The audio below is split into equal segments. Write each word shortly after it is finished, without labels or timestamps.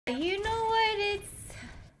You know what?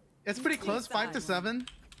 It's pretty close, 5 to 7.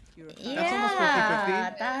 Yeah, That's almost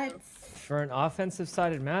 50-50. that's For an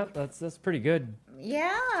offensive-sided map, that's pretty good.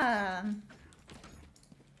 yeah.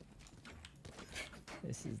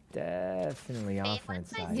 This is definitely offense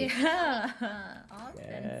side. Yeah.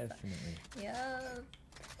 Offense. Definitely. Yup.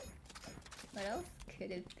 What else could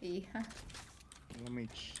it be? Let me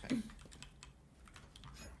check.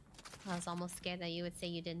 I was almost scared that you would say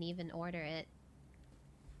you didn't even order it.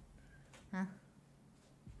 Huh?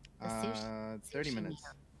 The sushi. 30 minutes.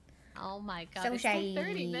 Oh my god, So it's still shy.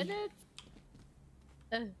 30 minutes?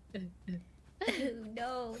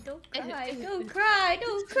 No, don't cry, don't cry,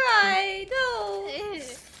 don't cry, no.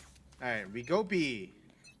 Alright, we go B.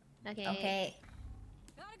 Okay. Okay,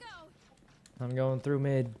 I'm going through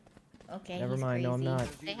mid. okay. Never he's mind, no, I'm crazy.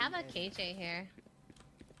 not. They have a KJ here.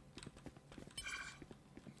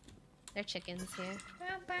 They're chickens here.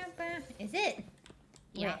 Is it?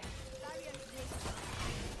 Yeah. Where?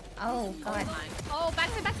 Oh god. Oh,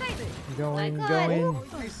 backside, backside! Going, God. going.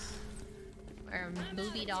 Nice. Or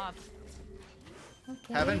movied off.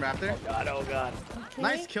 Okay. Heaven, Raptor. God, oh god. Okay.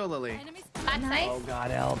 Nice kill, Lily. Backside. Nice. Oh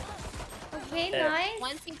god, help. Okay, nice.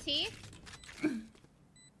 One CT.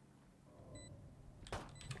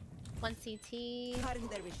 One CT.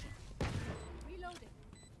 Oh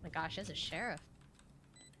my gosh, there's a sheriff.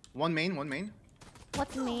 One main.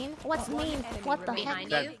 What's mean? What's mean? What the heck?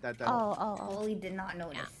 Behind you. That. Oh, oh, oh. Holy did not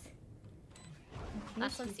notice. Okay,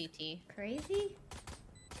 Last one she's CT. crazy?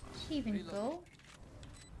 Did she even go?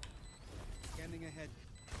 Scanning ahead.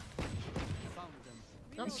 Found them.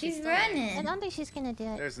 Oh, She's still running. I don't think she's gonna do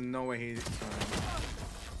it. There's no way he's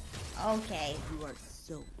Okay. You are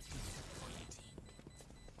so disappointing.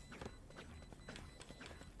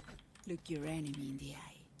 Look your enemy in the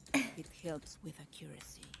eye. It helps with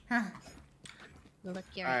accuracy. Huh. there. Look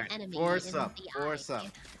your Alright, enemy force in up, the force eye. up.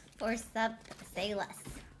 Force up, say less.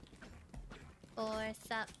 Force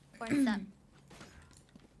up, force up.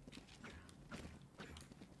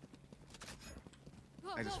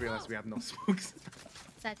 I just realized we have no smokes.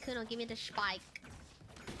 Sykkuno, give me the spike.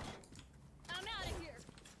 I'm out of here.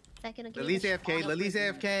 Sykkuno, give Lily's me the AFK, spike. Lily's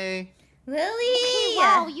AFK. Lily!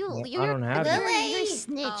 Wow, Well, you're I don't have you're, it. you're a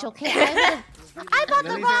snitch, Oh. okay? I bought the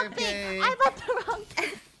Lily's wrong AFK. thing. I bought the wrong thing.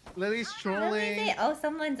 Lily's Lily trolling. say, oh,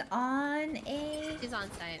 someone's on a... She's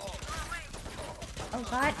on site. Oh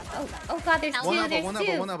god. Oh god, there's One two, elbow, there's one two.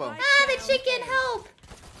 elbow, one elbow. Ah, the chicken, help!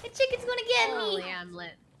 The chicken's gonna get Holy, me! I'm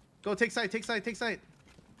lit. Go, take side.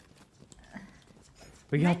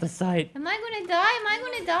 We got the site. Am I gonna die? Am I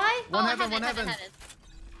gonna die? One Oh, heaven, one heaven.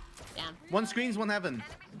 Yeah. One screens, one heaven.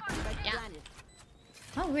 Yeah.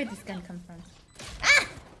 Oh, where'd this gun come from?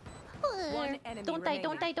 One enemy don't die,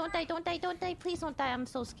 don't die, don't die, don't die, don't die. Please don't die. I'm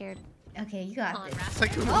so scared. Okay, you got On, this. Raph.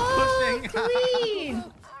 Sykkuno Oh, pushing. clean!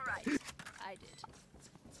 I did.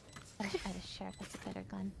 I had a sheriff. That's a better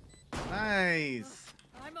gun. Nice.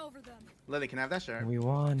 Lily, can I have that shirt? We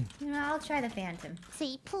won. No, I'll try the phantom.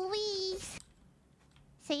 Say please.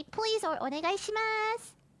 Say please or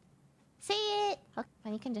onegaishimasu. Say it. Okay,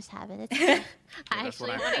 well, you can just have it. It's fine. I that's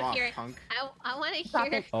what actually I want to thought, hear it. punk. I want to Drop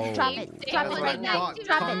hear it. Oh. Drop you it. say Drop That's it what I right now. thought,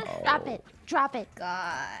 Drop punk. it. Drop it. Drop it.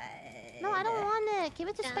 God. No, I don't want it. Give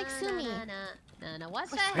it to Spike Sumi. No, what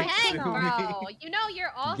the Spike heck, Sumi. bro? You know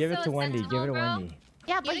you're also Give it to Wendy. Give sensible, it to bro. Wendy.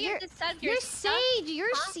 Yeah, You but don't you're have to sub you're your stuff. Sage. You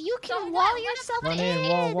So can what? wall What yourself Run in. in,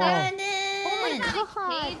 wall. Run Oh in! my Not a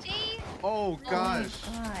god. KJ? Oh gosh.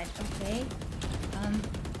 God, okay.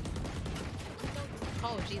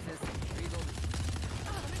 Oh Jesus.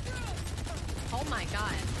 Oh my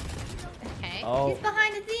god. Okay. Oh, He's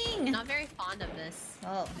behind the thing! Not very fond of this.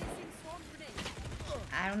 Oh.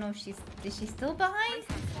 I don't know if is she still behind?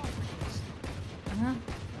 Uh-huh.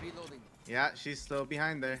 Reloading. Yeah, she's still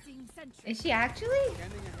behind there. Is she actually?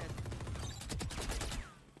 Scanning ahead.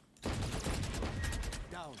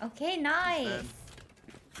 Down. Okay, nice.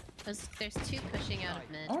 There's two pushing out of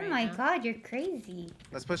mid. Oh right my now. god, you're crazy.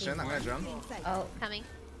 Let's push in. I'm gonna drone. Oh, Coming.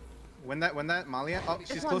 When that Molly oh, she's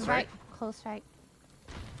This close one right. Close right.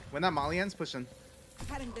 When that Molly ends, push in.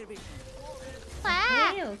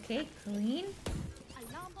 Ah! okay, okay, clean.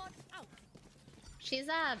 She's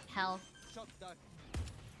hell. Shot dark.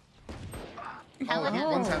 Hell in Oh,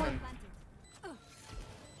 hell. one's heaven.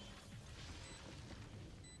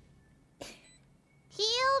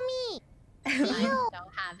 Heal me! I don't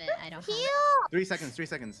have it. I don't have it. Heal! 3 seconds. 3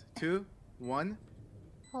 seconds. 2, 1.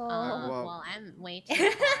 Oh, well- Well, I'm way too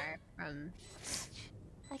far from.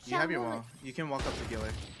 I can't You have your move wall. You can walk up to healer.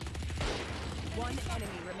 One enemy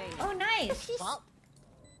remaining. Oh, nice. She's... Well,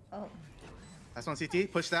 Oh, That's one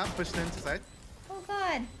CT. Push down. Push in to side. oh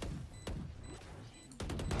god.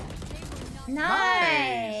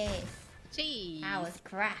 Nice.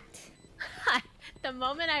 cracked. The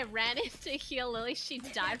moment I ran in to heal Lily, she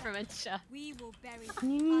died from a chug. We will bury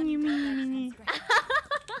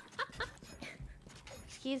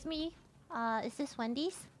Excuse me. Is this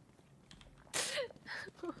Wendy's?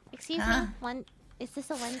 Excuse Huh? me. Is this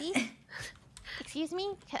a Wendy's? Excuse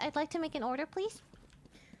me. I'd like to make an order, please.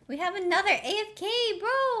 We have another AFK,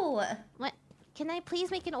 bro. What? Can I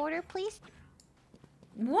please make an order, please?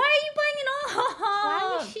 Why are you buying it all? Why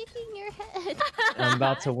are you shaking your head? I'm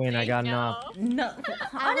about to win. I got Thank knocked. No.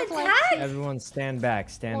 I On would like attack? to Everyone stand back.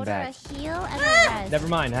 Stand order back. a heal and a res. Never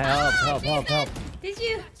mind. Help. Did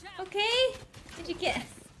you? Okay. Did you guess?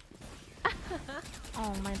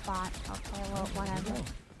 Oh, my bot. Okay, well, whatever.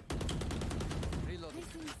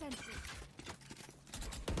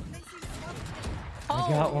 I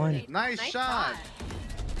got one. Nice shot.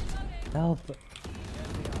 Help.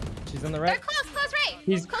 She's on the They're right. close right.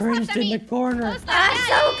 He's Close left, cringed in the corner. Close left. I'm Yeah,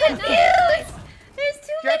 so yeah, yeah, confused. There's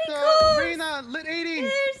too Get many the calls. Reyna lit 80.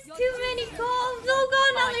 There's too many calls. Oh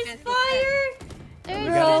god, now there's fire. There's We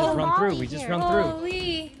Bro. gotta just run Molly through. We just here. run through.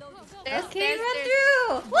 Holy. There's- Okay, there's- run there's-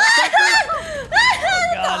 through.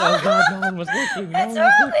 Oh God, no one was looking. No What's one was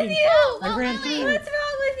wrong looking. with you? I ran through. What's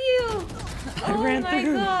wrong with you? I ran Oh my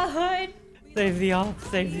through. god. Save the op.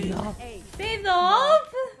 Save the op. Save the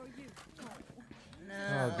op? Oh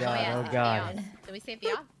No. God. yeah, Oh the God. off. Did we save the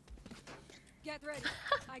off? Get ready.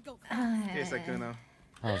 I go. Okay, Sykkuno.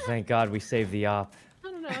 Oh, thank God we saved the op.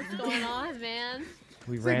 I don't know what's going on, man.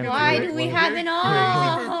 We ran Why through do it. we Well, have an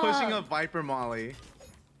Crazy for op? pushing a Viper Molly.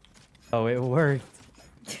 Oh, it worked.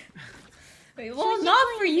 Wait, well, not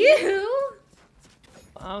for you.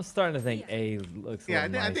 I'm starting to think A looks a Yeah,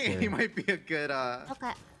 little I think nicer. he might be a good.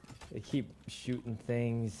 Okay. They keep shooting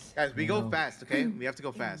things. Guys, we you go know. fast, okay? We have to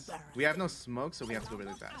go fast. We have no smoke, so we have to go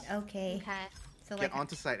really fast. Okay. Okay. So like, Get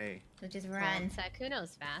onto site A. so just Run. run.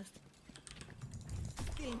 Sykkuno's fast.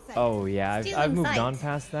 Oh yeah, I've Stealing moved sight. on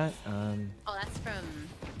past that. Oh, that's from.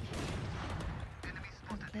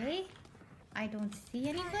 Okay. I don't see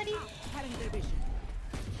anybody.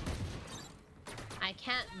 I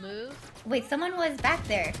can't move. Wait, someone was back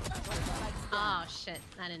there. Oh shit!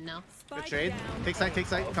 I didn't know. Good trade. Take site, take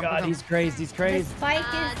site. Oh Come, God, come, he's crazed. He's The crazed. spike is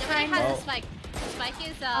Nobody trying has to. a spike. Spike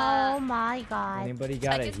is Oh my god. Anybody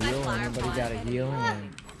got a Like, it's my heal? flower Anybody pot. got a heal?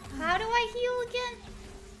 And How do I heal again?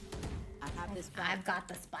 I have this. I've got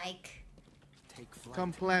the spike.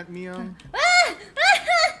 Come plant, Miyoung. Ah!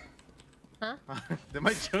 Huh? Did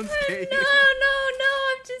my Jones No, stay? no, no!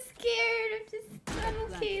 I'm just scared. I'm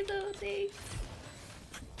okay though. Thanks.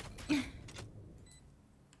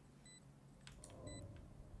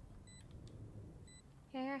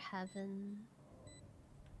 Care heaven.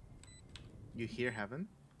 You hear heaven?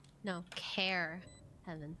 No, care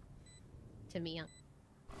heaven. To Miyoung.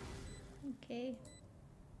 Okay.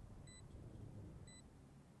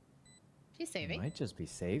 She's he saving. might just be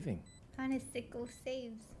saving. Kind of sicko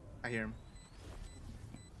saves. I hear him.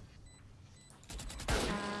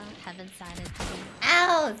 Heaven sided to me.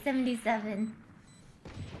 Ow! 77.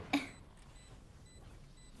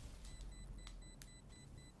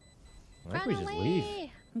 I think we just leave.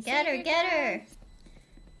 Get her, get her.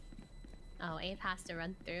 Oh, Abe has to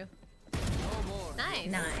run through. Nice.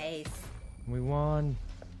 Nice. We won.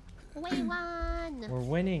 We won. We're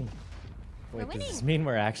winning. Wait, We're does this winning. mean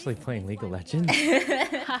we're actually playing League of Legends? for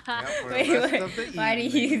the rest of the why do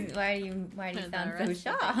evening. you For the sound so rest of the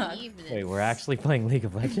shocked? evening. Wait, we're actually playing League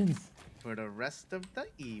of Legends? For the rest of the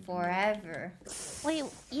evening. Forever. Wait,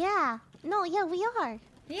 yeah. No, yeah, we are.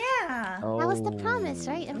 Yeah. Oh. That was the promise,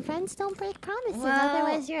 right? And friends don't break promises, Well,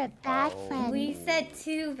 otherwise you're a bad friend. We said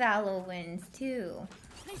 2 Valo wins too.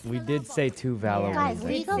 We did say 2 Valo Yeah. Guys, wins.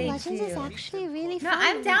 we League of say Legends is two. actually really No, fun.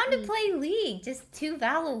 I'm down to play League. Just 2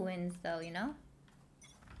 Valo wins though, you know?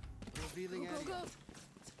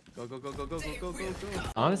 Go, go, go, go, go, go, go, go, go.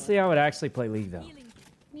 Honestly, I would actually play League though.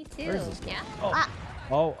 Me Where is too. this guy? Yeah? Oh.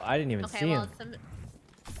 Oh, I didn't even Okay, see well, him. some...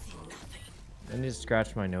 Let me just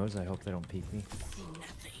scratch my nose. I hope they don't peek me.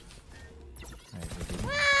 Alright, we're good.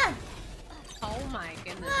 Ah! Oh my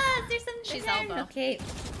goodness. Ah, there's some She's there. elbow. Okay.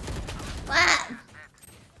 Ah!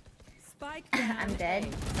 Spike I'm down. dead.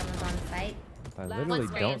 Someone's on site. I literally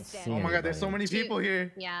One's don't dead. see Oh my god, there's so anybody. many people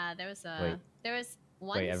here. Yeah, there was a... Wait. There was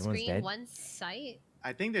one Wait, everyone's screen, dead? one site.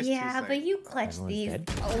 I think there's Yeah, 2 sites. but you clutch Everyone's these. dead?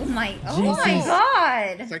 Oh my Jesus.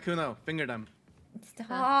 god! Sykkuno, finger them. And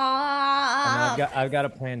Stop! I've got a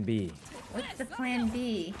plan B. What's the plan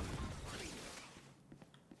B?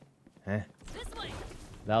 Huh?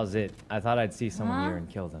 That was it. I thought I'd see someone Huh? here and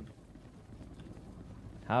kill them.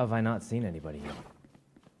 How have I not seen anybody here?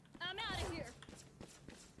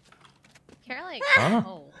 Care like... Huh?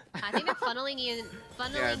 Oh. I think they're funneling you in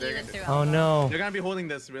through. Oh no. They're gonna be holding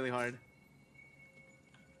this really hard.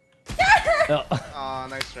 Oh. Oh,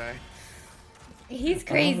 nice try. He's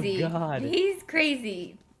crazy. Oh, God. He's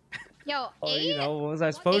crazy. Yo, Oh, A, you know, what was I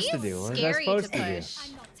supposed A to is do? What was I scary supposed to to do?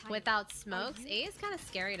 push without smokes. A is kind of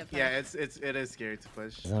scary to push. Yeah, it is scary to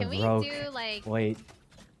push. Can we Broke. do like? Wait,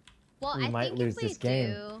 Well, we I might think lose if we this game.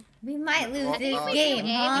 do, We might lose I think this if we game,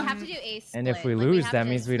 do A, huh? we have to do A split. and if we Like, lose, have that to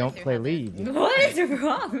means we split don't through play heaven. league. What is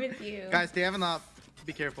wrong with you? Guys, they have an op.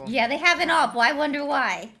 Be careful. Yeah, they have an op. I wonder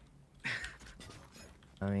why.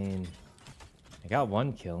 I mean, I got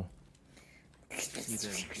 1 kill. You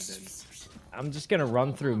did. I'm just gonna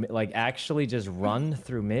run through, like, actually just run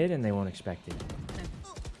through mid, and they won't expect it.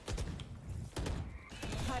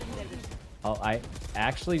 Oh, I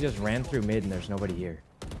actually just ran through mid, and there's nobody here.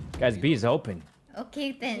 Guys, B's open.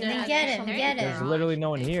 Okay, then Yeah, get there's him, some get There's him. literally no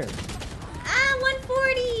one here. Ah,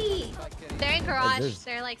 140. They're in garage. there's-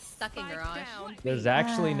 They're like stuck in garage. There's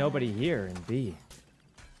actually nobody here in B.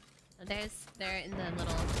 They're in the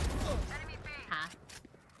little path.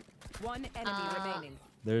 One enemy remaining.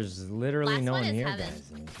 There's literally Last no one one is here, heaven.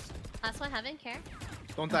 guys. Last one, heaven, care.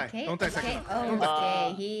 Don't die. Okay, Don't die, okay. Sykkuno.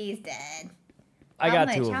 Okay, he's dead. I How got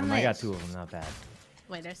much? 2 of How them. I got much? 2 of them. Not bad.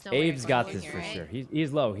 Wait, there's no. Abe's got way this here, for right? sure.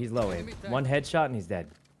 He's low. He's low, Abe. 1 headshot and he's dead.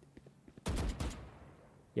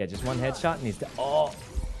 Yeah, just 1 headshot and he's dead. Oh,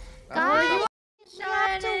 Guys, we Shut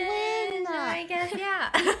have to it. win. I guess, yeah.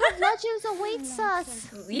 Legends awaits us.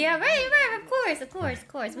 Yeah, right, of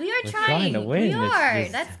course. We are We're trying. trying to win. We It's are.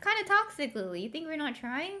 just- That's kind of toxic, Lily. You think we're not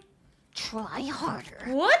trying? Try harder.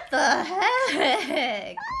 What the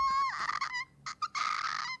heck?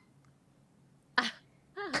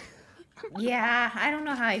 Yeah, I don't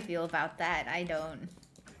know how I feel about that. I don't.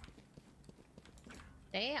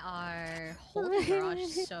 They are holding garage,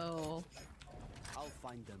 so I'll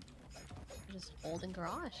find them. they're just holding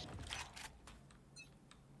garage.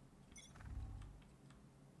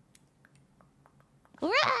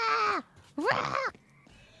 Rah! Rah!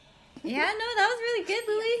 Yeah, no, that was really good,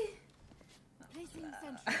 Lily.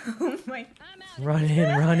 Oh my. run in,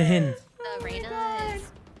 run in. The Reyna is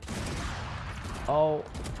Oh,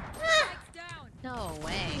 no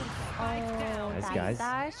way. Oh, Nice, guys.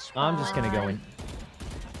 that's I'm just gonna go fun. in.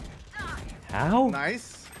 How?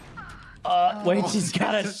 Nice. Wait, she's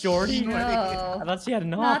got a shorty? I No, thought she had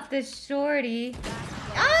an op. not the shorty.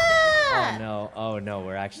 Oh Ah! no, oh no,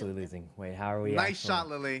 we're actually losing. Wait, how are we? Nice actually- shot,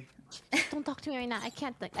 Lily. Don't talk to me right now. I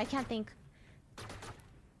can't think. I can't think.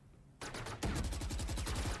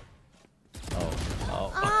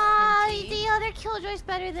 Oh, Ah, Empty. the other Killjoy's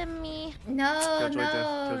better than me. No, Killjoy no,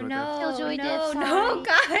 death, Killjoy no, Killjoy no, death, no,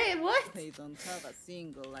 sorry. God, what? They don't have a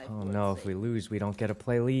single life. oh worth no, if we saving. lose, we don't get to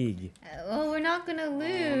play league. Well, we're not gonna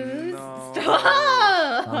lose. no.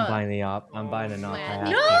 Stop! I'm buying the op. I'm buying an op. Wait, I I have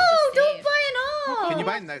think No, to. have to don't save. buy an all. Can you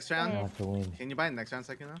buy it next I round? have to win. Can you buy it next round,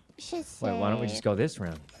 Sykkuno? Should Wait, why don't we just go this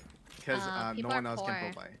round? Because no people one are else can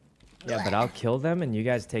poor. pull buy. Yeah, but I'll kill them and you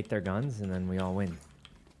guys take their guns and then we all win.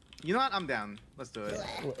 You know what? I'm down. Let's do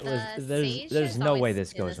it. There's no way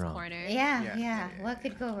this goes wrong. Yeah, Yeah. yeah. What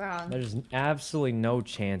could go wrong? There's absolutely no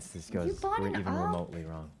chance this You goes bought an even op? remotely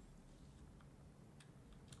wrong.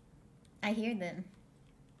 I hear them.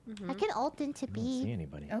 I can ult into I don't see B.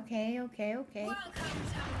 anybody. Okay.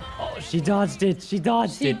 Oh, she dodged it. She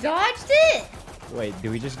dodged She it. dodged it. Wait,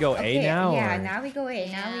 do we just go Okay, A now? yeah. or- Now we go A.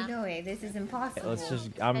 Now Yeah. we go A. This is impossible. Let's just.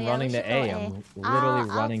 I'm Yeah, running we to should go A. A. I'm literally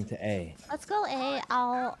I'll- running to A. Let's go A.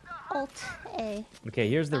 I'll ult A. Okay,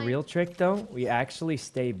 here's the Fine. real trick though. We actually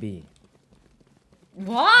stay B.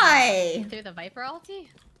 Why? Through the Viper ulti?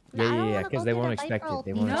 No, I don't Yeah, wanna because go they through won't the expect Viper it.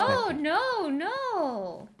 They ult. won't No, expect it.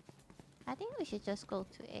 no. I think we should just go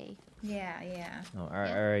to A. Yeah. Oh, all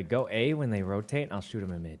right, go A when they rotate. I'll shoot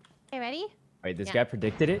them in mid. Okay, ready? Wait, this Yeah. guy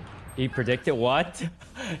predicted it? He predicted what?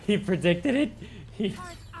 He predicted it? He...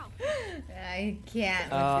 I can't.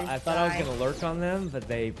 With I this thought I was guy. gonna lurk on them, but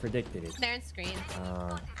they predicted it. They're in screen.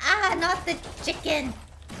 Ah, not the chicken.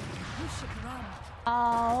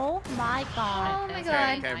 Oh my Oh god. my That's god.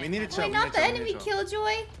 right. Okay, we need to chill. Wait, we not need the to chill, we enemy need to chill.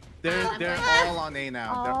 killjoy. They're Ah. all on A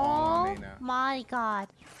now. They're all on Oh A now. my god.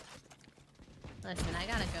 Listen, I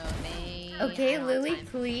gotta go. They Okay, have a lot of Lily, time.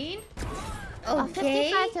 clean. Oh,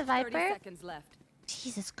 Okay. 55 to 30 Viper? seconds left.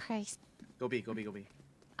 Jesus Christ. Go B, go B, go B.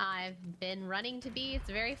 I've been running to B. It's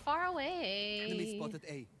very far Enemy away. spotted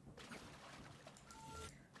A.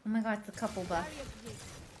 Oh my god, it's a couple buff.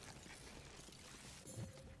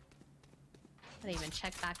 I didn't even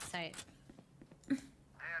check back sight.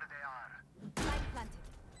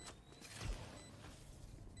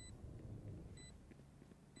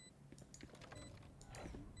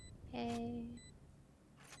 Hey.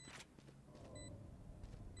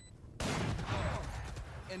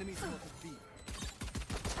 Enemy spotted B.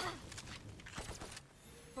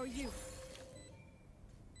 For you.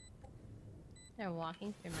 They're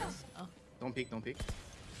walking through my oh. Don't peek, don't peek.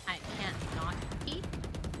 I can't not peek.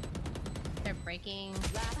 They're breaking.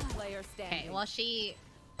 Last player standing. Okay, well she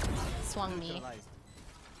swung me. Neutralized.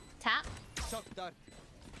 Tap. Shock dart.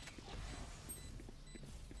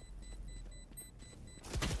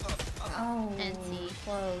 Oh, NT.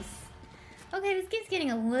 close. Okay, this game's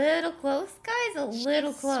getting a little close, guys. A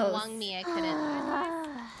little close. Swung me, I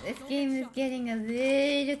couldn't. This game is getting a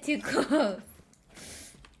little too close.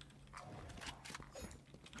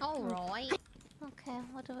 Alright. Okay,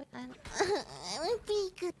 what do I... I would be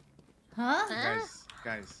good. Huh?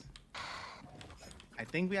 Guys. I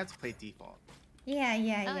think we have to play default. Yeah.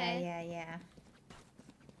 Okay.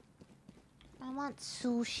 I want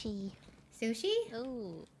sushi. Sushi?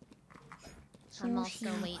 Ooh. I'm also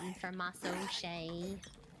Sushi. waiting for my sushi.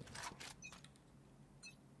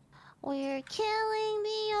 We're killing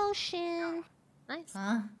the ocean. Nice.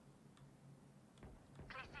 Huh?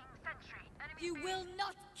 You will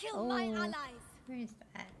not kill Oh. my allies. Where is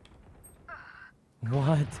that?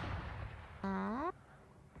 What? Huh?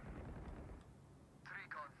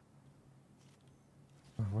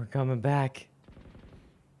 We're coming back.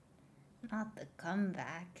 Not the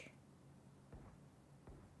comeback.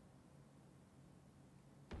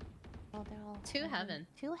 Oh, they're all To heaven.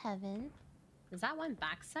 To heaven. Is that one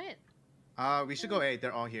backside? We should go A.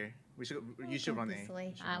 They're all here. We should. You should run A. This way.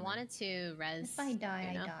 You should I run A. wanted to res. If I die,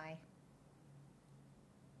 you know? I die.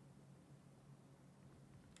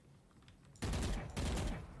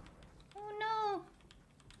 Oh no!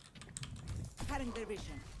 Cutting their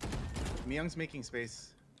vision. Miyoung's making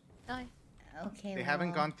space. Oh, Okay. They haven't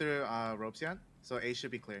well, gone through ropes yet, so A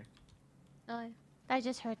should be clear. oh. I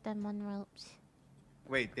just heard them on ropes.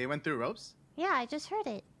 Wait, they went through ropes? Yeah, I just heard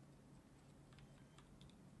it.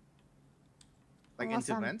 Like Unless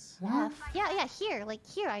into I'm vents? deaf. Yeah, here. Like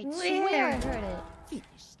here. I Where? swear I heard it.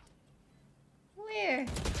 Finished. Where?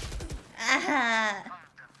 Ah!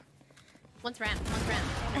 One's ramp. One's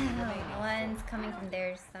ramp. One's coming from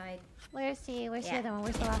their side. Where's the Yeah. other one?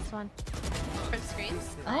 Where's the last one? First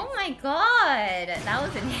screens. Oh my god! That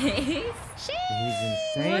was an ace. He's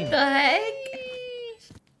insane. What the heck?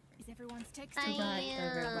 Is everyone's text? I-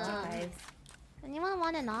 Got the revives. Anyone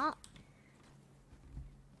want an op?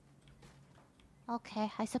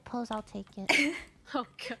 Okay, I suppose I'll take it. Oh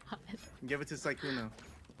god. Give it to Sykkuno.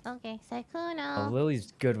 Okay, Oh, Sykkuno.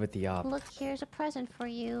 Lily's good with the op. Look, here's a present for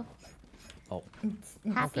you. Oh.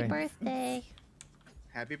 Happy Okay. birthday.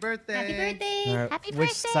 Happy birthday! Happy birthday! All right, Happy which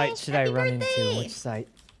birthday! site should I Happy run birthday! into? Which site?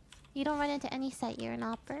 You don't run into any site, you're an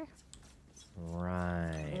opper.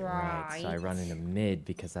 Right. So I Right. run into mid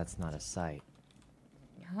because that's not a site.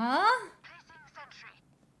 Huh?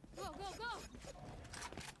 Go, go, go!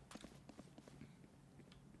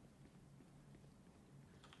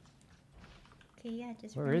 Okay, yeah,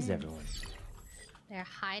 just Where run is in. everyone? They're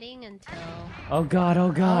hiding until. Oh god, oh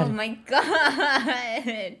Oh god. my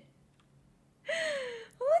god!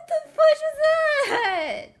 What the fudge was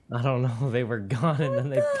that? I don't know, they were gone and then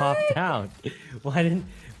they popped out. Why didn't...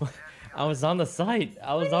 I was on the site.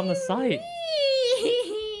 I was on the site.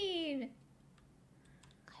 Mean?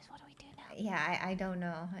 Guys, what do we do now? Yeah, I don't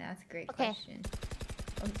know. That's a great Okay. question.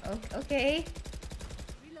 Okay.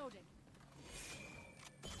 Reloading.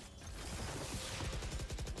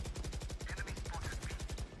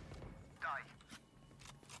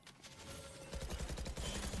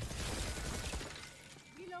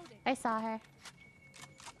 Reloading. I saw her.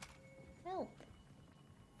 Help.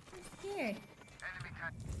 I'm scared.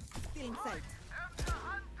 Still in sight.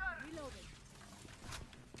 Reloading.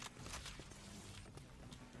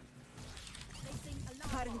 Placing alarm.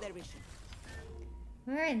 Cutting their vision.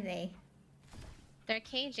 Where are they? Their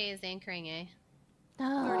KJ is anchoring A. 30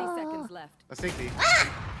 Oh. seconds left. Let's take B.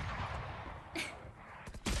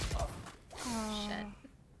 Oh.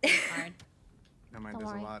 Shit. Hard. Never mind, Don't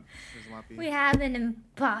there's worry. a lot. There's a lot B. We have an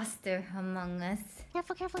imposter among us.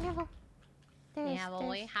 Careful, careful, careful. There's, Yeah, well,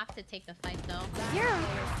 we have to take the fight though. You're...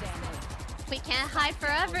 Player standing. We can't hide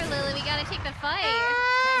forever, Lily. We gotta take the fight.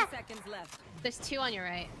 10 seconds left. There's two on your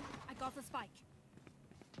right. I got the spike.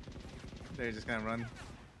 They're just gonna run.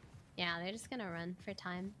 Yeah, they're just gonna run for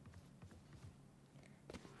time.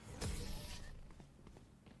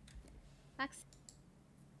 Max.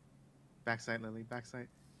 Backside, Lily. Backside.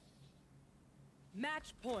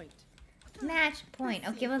 Match point. Match point.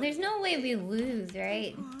 Okay, well, there's no way we lose,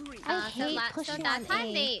 right? I So hate so pushing that on time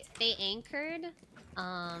A. they anchored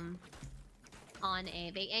on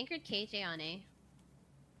A. They anchored KJ on A.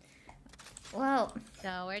 Well,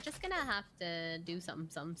 So we're just gonna have to do some.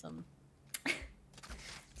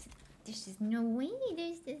 There's just no way.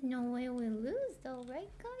 There's no way we lose, though, right,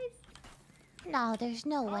 guys? No, there's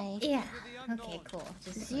no way. Yeah. Okay, cool.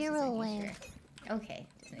 Just Zero making way. sure. Okay,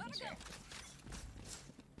 just making sure.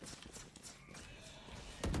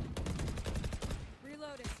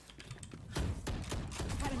 Reloading.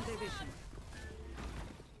 Cutting their vision.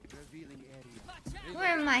 Revealing area. Where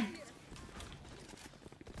am I?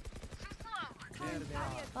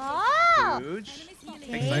 Oh! Huge.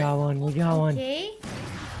 Okay. We got one. We got one. Okay.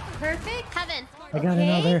 Perfect. Heaven. I got Okay.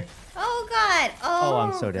 another. Oh god. Oh,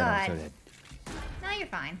 I'm so dead. God. I'm so dead. No, you're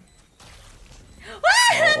fine.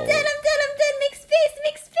 Ah, I'm dead. I'm dead.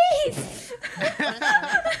 Make space.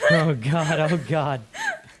 Oh god. Oh god.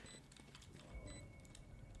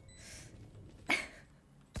 Is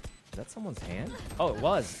that someone's hand? Oh, it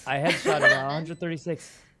was. I headshot it at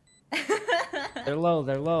 136. They're low.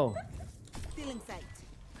 They're low. Still in sight.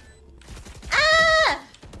 Ah!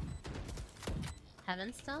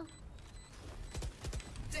 Heaven still?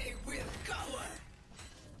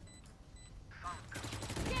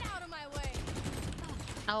 Get out of my way.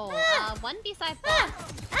 Oh, one beside box.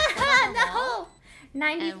 No.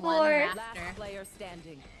 And one 94. rafter. Last player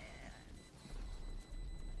standing.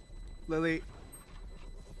 Lily.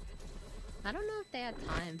 I don't know if they had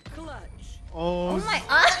time. Clutch. Oh, Oh my.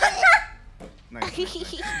 nice.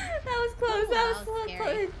 That was close. That was so scary.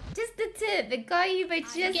 close. Just the tip. It got you by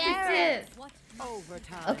just the tip. What?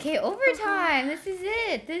 Overtime. Okay, overtime. This is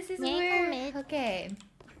it. This is May I where. come in? Okay.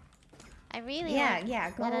 I really Yeah, hope yeah.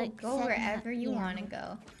 that Go, I go said wherever that- you yeah. want to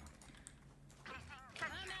go. I'm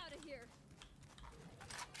out of here.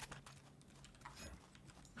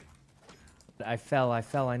 I fell.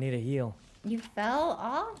 I need a heal. You fell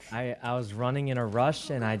off. I was running in a rush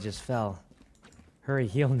and I just fell. Hurry,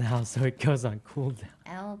 heal now so it goes on cooldown.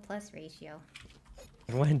 L plus ratio.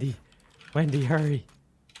 Wendy, hurry.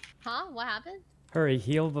 Huh? What happened? Hurry,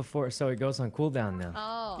 heal before so it goes on cooldown now.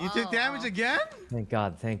 Oh. You took damage again? Thank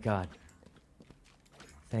God, thank God.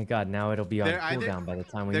 Thank God, now it'll be on They're either- cooldown by the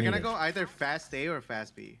time we They're need gonna it. go either fast A or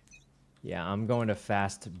fast B. Yeah, I'm going to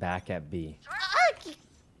fast back at B. Ah,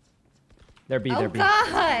 They're B, Oh they're B.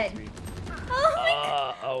 God. Oh my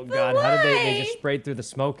God. Oh But God, how did they why? just sprayed through the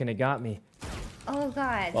smoke and it got me. Oh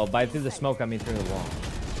God. Well, by through the smoke, I mean through the wall.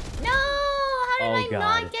 No. How did Oh, I God.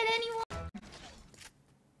 not get anyone?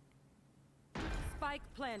 Spike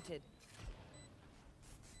planted.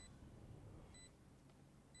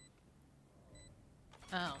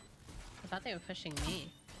 Oh. I thought they were pushing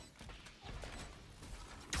me.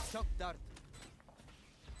 Shock dart.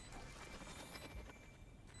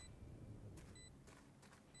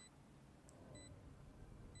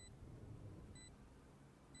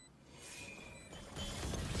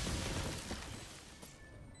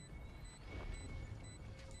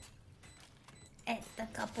 It's the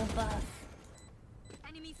couple buff.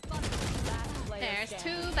 Enemy spotted. Last player There's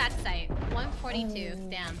standing. two backside. 142.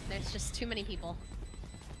 Damn, there's just too many people.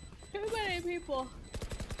 Too many people.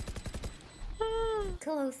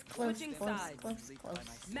 Close, close, Switching close, sides. close, close.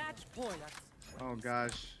 Match point. Oh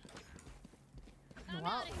gosh.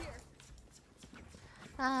 Well,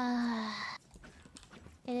 Ah.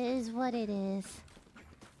 It is what it is.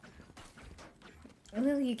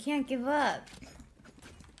 Lily, you can't give up.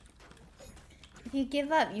 If you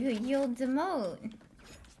give up, you'll demote.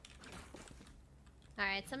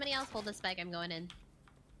 alright, somebody else hold the spike. I'm going in.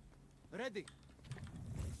 Ready.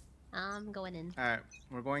 I'm going in. All right,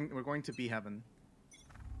 we're going to B heaven.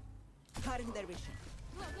 Cutting their vision.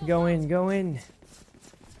 Go in, go in.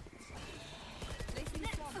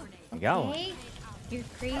 I got one. Okay? You're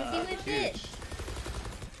crazy with it.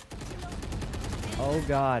 Oh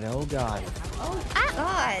God, oh God. Oh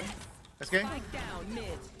God. Let's go. Spike down mid.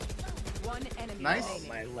 One enemy Nice. remaining.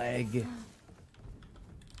 My leg.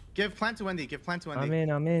 Give plant to Wendy. Give plant to Wendy. I'm in,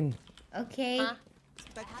 I'm in. Okay. Huh?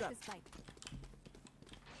 Spike drop.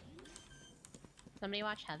 Somebody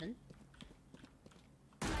watch heaven.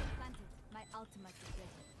 My ultimate is ready.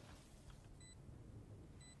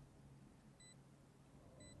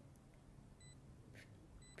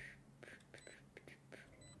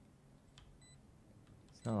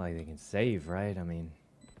 It's not like they can save, right? I mean,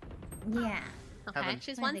 Yeah. Okay, Heaven.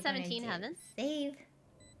 she's What are they gonna 117 do? heaven. Save.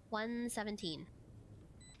 117.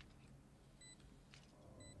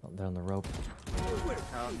 oh, they're on the rope.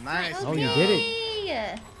 Oh, nice. Oh, you did it. Okay.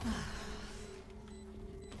 Yeah.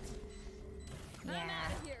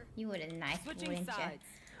 Outta here. You would have knifed, Switching wouldn't you? sides.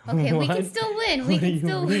 Okay, we can What? still win. We What do can you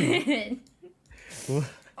still mean? win.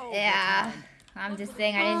 Yeah. I'm just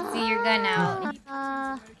saying I didn't see your gun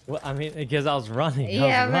out. Well, I mean, because I was running. I was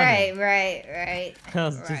Yeah, running. right. I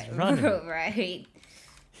was just running. Right.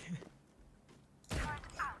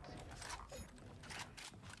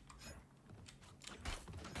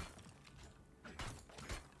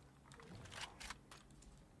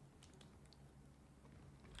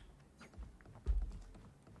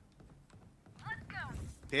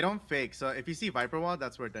 They don't fake, so if you see Viper wall,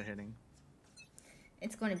 that's where they're hitting.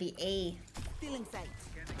 It's going to be A. Feeling sight.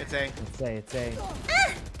 It's A. It's A.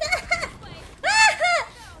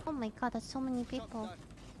 Oh my god, that's so many people.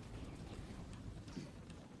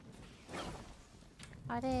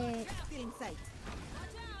 Are they... Feeling sight.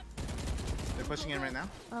 They're pushing in right now.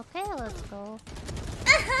 Okay, let's go.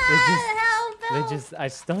 I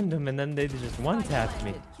stunned them and then they just one tapped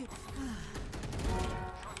me.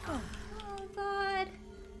 Oh god.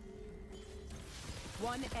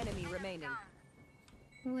 One enemy remaining.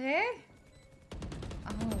 Where?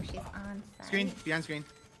 Oh, she's on site. Screen, behind screen.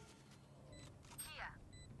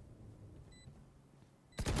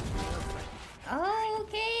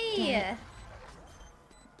 Okay.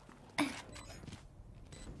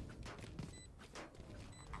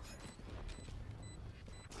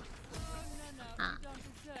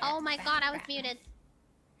 Oh my god, I was muted.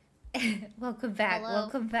 Welcome back. Hello.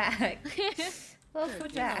 Welcome back. Welcome I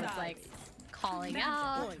was back. like calling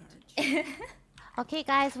out. Okay,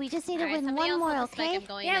 guys, we just need to Alright, win somebody one else more, have the spike, okay? I'm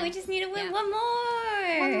going Yeah, in. we just need to win Yeah. one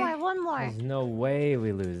more. One more. There's no way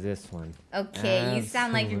we lose this one. Okay, you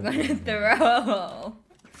sound like you're gonna Absolutely. throw.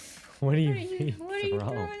 What do you What are you, mean? what are you throw?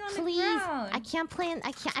 throwing on the Please, ground? I can't plan.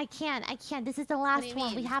 I can't. This is the What last do you one.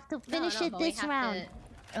 We mean? have to finish it but we this have round.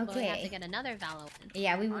 To, but we have to Okay. get another Valo win.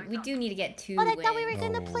 Yeah, we do need to get 2 But I wins. thought we were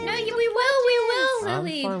gonna No. play. No, with we the will, I'm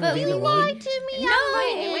Lily. fine But with we either need. one. Lied to me. No,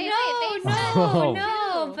 wait, no, No.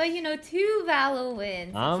 no. But you know, 2 Valo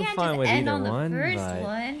wins. I'm you can't fine just with end either on the one, first but-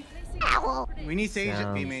 one. Ow. We need Sage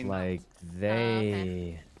at B Sounds main. like okay.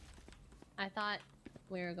 they. I thought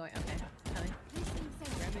we were going. Okay, coming.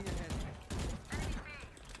 Scanning ahead.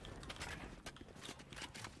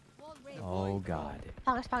 Oh god.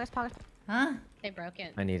 Poggers. Huh? They broke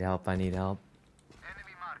it. I need help. I need help.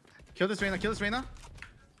 Kill this Reyna. Kill this Reyna.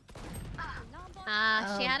 She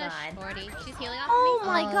Oh, had God. a shorty. She's healing off Oh me.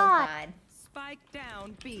 my Oh, god. Spike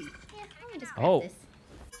down B. Yeah, let me just grab Oh. this.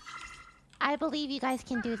 I believe you guys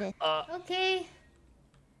can do this. Okay.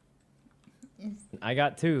 I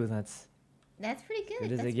got 2. That's pretty good.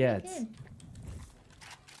 Good as That's it pretty gets. good.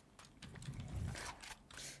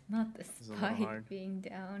 Not the is a little spike hard. being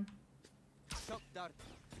down. Shock dart.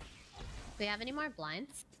 Do we have any more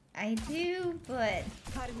blinds? I do, but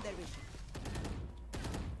Cutting their vision.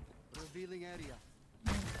 Revealing area.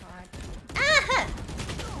 oh god. Ah!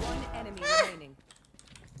 One enemy remaining.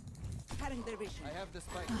 Cutting their vision. I have the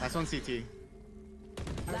spike. Last one CT.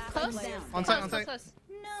 Last Close. player On standing. site, on site. Close.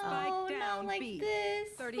 No, Spike not down like B. this.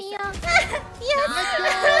 30 Miyoung. seconds. Yes.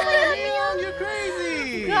 Let's go! You're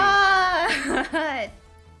crazy! God. That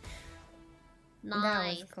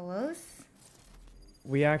Nice. was close.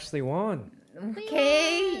 We actually won.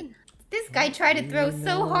 Okay. This guy tried to throw You so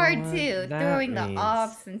know hard what too, that throwing the means.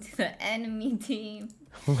 ops into the enemy team.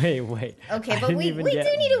 Wait. Okay, I but didn't we even do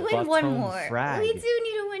get need to win one bottom more. frag. We do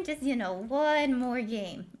need to win just, one more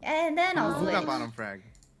game. And then I'll Who got switch. bottom frag?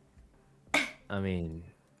 I mean,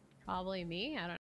 Probably me. I don't